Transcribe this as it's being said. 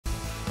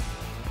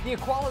The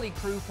Equality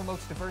Crew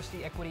promotes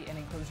diversity, equity, and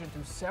inclusion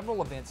through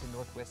several events in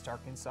Northwest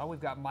Arkansas.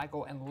 We've got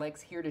Michael and Lex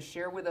here to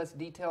share with us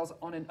details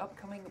on an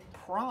upcoming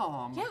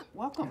prom. Yeah.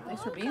 Welcome.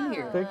 Thanks for being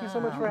here. Thank you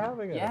so much for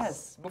having us.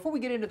 Yes. Before we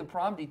get into the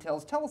prom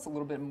details, tell us a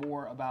little bit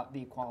more about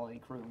the Equality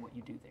Crew and what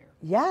you do there.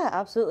 Yeah,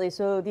 absolutely.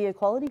 So the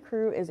Equality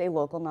Crew is a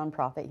local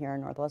nonprofit here in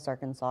Northwest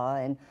Arkansas,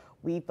 and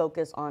we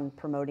focus on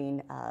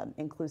promoting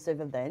inclusive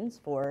events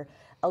for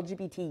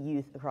LGBT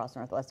youth across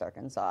Northwest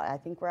Arkansas. I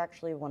think we're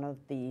actually one of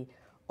the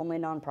only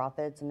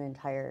nonprofits in the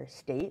entire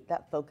state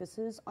that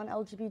focuses on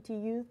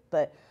LGBT youth,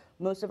 but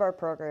most of our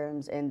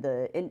programs and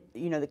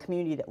the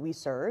community that we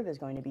serve is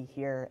going to be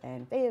here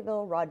in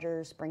Fayetteville,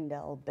 Rogers,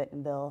 Springdale,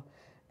 Bentonville,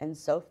 and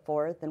so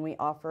forth. And we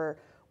offer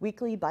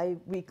weekly,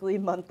 bi-weekly,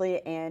 monthly,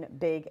 and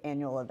big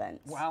annual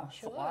events. Wow,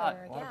 sure, a lot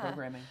of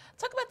programming.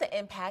 Talk about the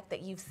impact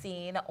that you've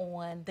seen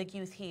on the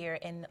youth here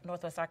in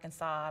Northwest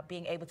Arkansas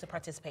being able to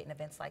participate in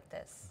events like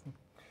this.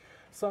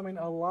 So, I mean,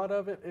 a lot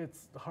of it,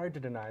 it's hard to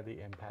deny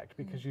the impact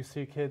because you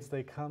see kids,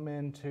 they come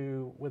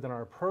within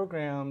our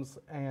programs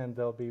and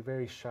they'll be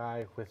very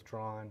shy,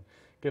 withdrawn.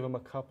 Give them a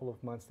couple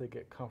of months, they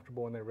get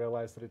comfortable and they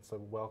realize that it's a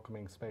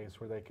welcoming space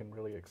where they can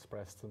really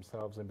express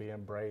themselves and be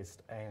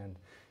embraced. And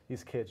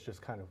these kids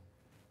just kind of,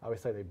 I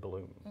always say they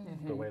bloom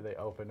the way they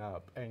open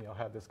up. And you'll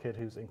have this kid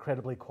who's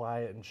incredibly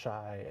quiet and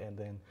shy, and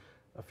then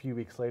a few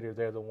weeks later,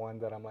 they're the one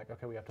that I'm like,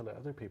 okay, we have to let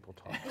other people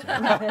talk.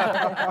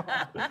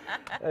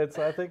 And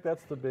so I think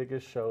that's the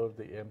biggest show of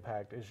the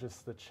impact, is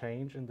just the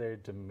change in their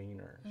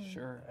demeanor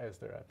as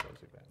they're at those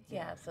events.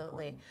 Yeah,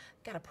 absolutely.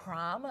 Got a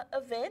prom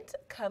event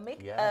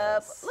coming Yes.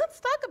 up. Let's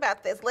talk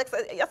about this. Lex,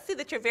 I see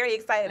that you're very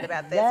excited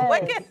about this. Yes.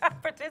 What can our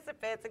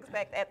participants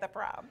expect at the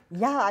prom?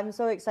 Yeah, I'm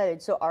so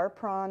excited. So our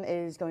prom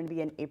is going to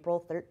be on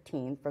April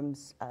 13th from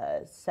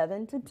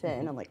 7 to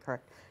 10. I'm like,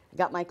 correct.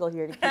 Got Michael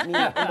here to keep me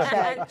in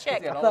check.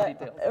 Check. Got all the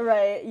details.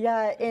 Right,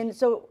 yeah, and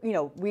so,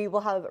 we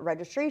will have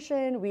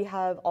registration. We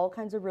have all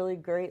kinds of really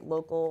great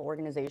local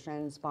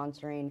organizations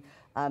sponsoring,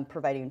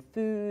 providing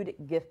food,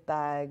 gift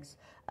bags.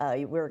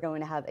 We're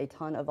going to have a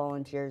ton of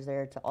volunteers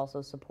there to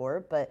also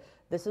support, but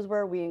this is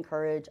where we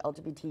encourage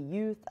LGBT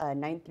youth,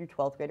 9th through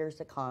 12th graders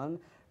to come,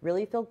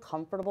 really feel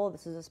comfortable.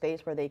 This is a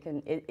space where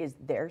it is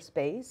their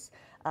space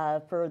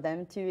for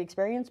them to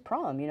experience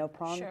prom.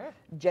 Prom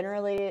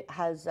generally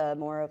has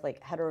more of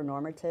like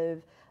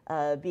heteronormative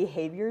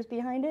behaviors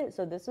behind it.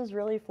 So this is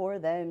really for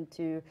them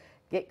to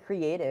get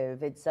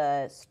creative. It's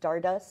a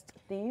Stardust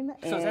theme.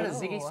 So is that a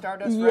Ziggy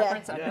Stardust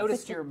reference? I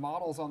noticed your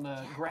models on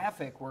the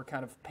graphic were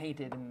kind of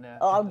painted in the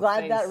I'm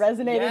glad that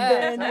resonated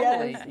then.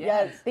 Totally.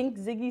 Yes. Think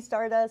Ziggy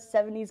Stardust,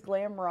 70s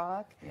glam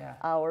rock. Yeah.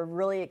 We're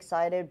really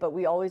excited, but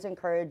we always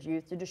encourage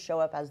youth to just show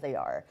up as they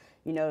are.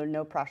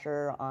 No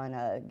pressure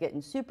on getting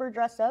super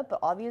dressed up, but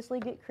obviously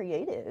get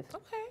creative.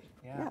 Okay.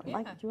 Yeah.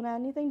 Mike, do you want to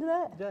add anything to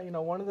that? Yeah,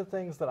 one of the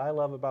things that I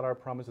love about our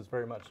prom is it's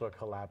very much a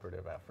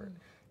collaborative effort.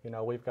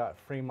 We've got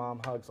Free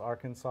Mom Hugs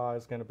Arkansas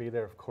is going to be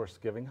there, of course,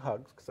 giving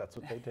hugs, because that's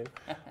what they do.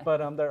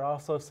 But they're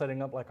also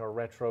setting up like a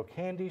retro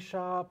candy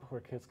shop where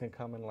kids can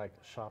come and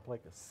shop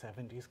like the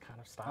 70s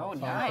kind of style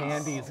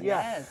candies.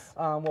 Yes.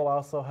 We'll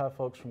also have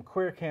folks from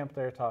Queer Camp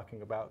there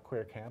talking about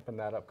Queer Camp and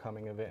that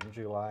upcoming event in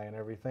July and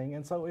everything.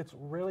 And so it's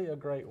really a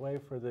great way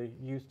for the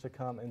youth to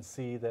come and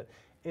see that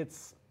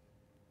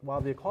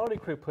while the Equality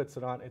Crew puts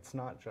it on, it's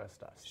not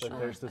just us. But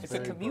there's this It's a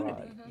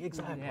community.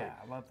 Exactly. Yeah,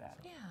 I love that.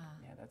 Yeah,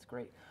 that's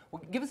great.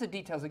 Well, give us the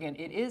details again.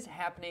 It is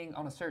happening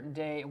on a certain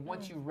day.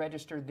 Once you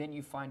register, then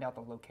you find out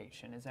the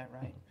location. Is that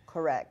right?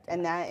 Correct.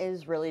 And that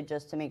is really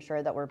just to make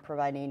sure that we're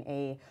providing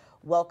a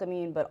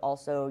welcoming, but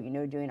also,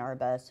 doing our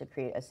best to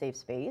create a safe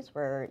space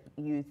where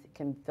youth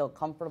can feel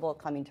comfortable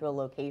coming to a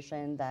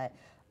location that,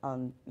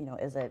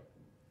 is a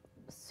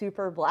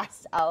super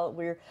blast out.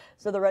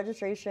 So the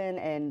registration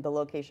and the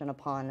location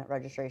upon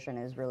registration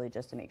is really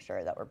just to make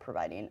sure that we're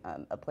providing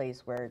a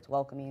place where it's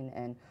welcoming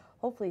and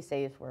hopefully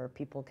safe, where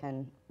people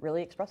can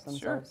really express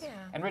themselves. Sure. Yeah.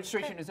 And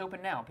registration is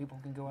open now. People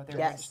can go out there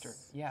and register.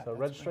 Yeah. So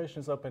registration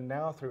is open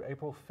now through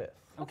April 5th.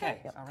 Okay.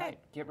 All right.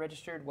 Get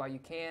registered while you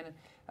can.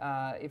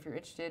 If you're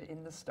interested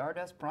in the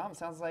Stardust Prom,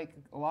 sounds like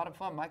a lot of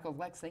fun. Michael,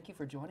 Lex, thank you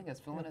for joining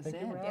us, filling us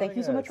in. Thank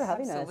you so much for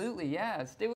having us. Absolutely. Yeah. Stay with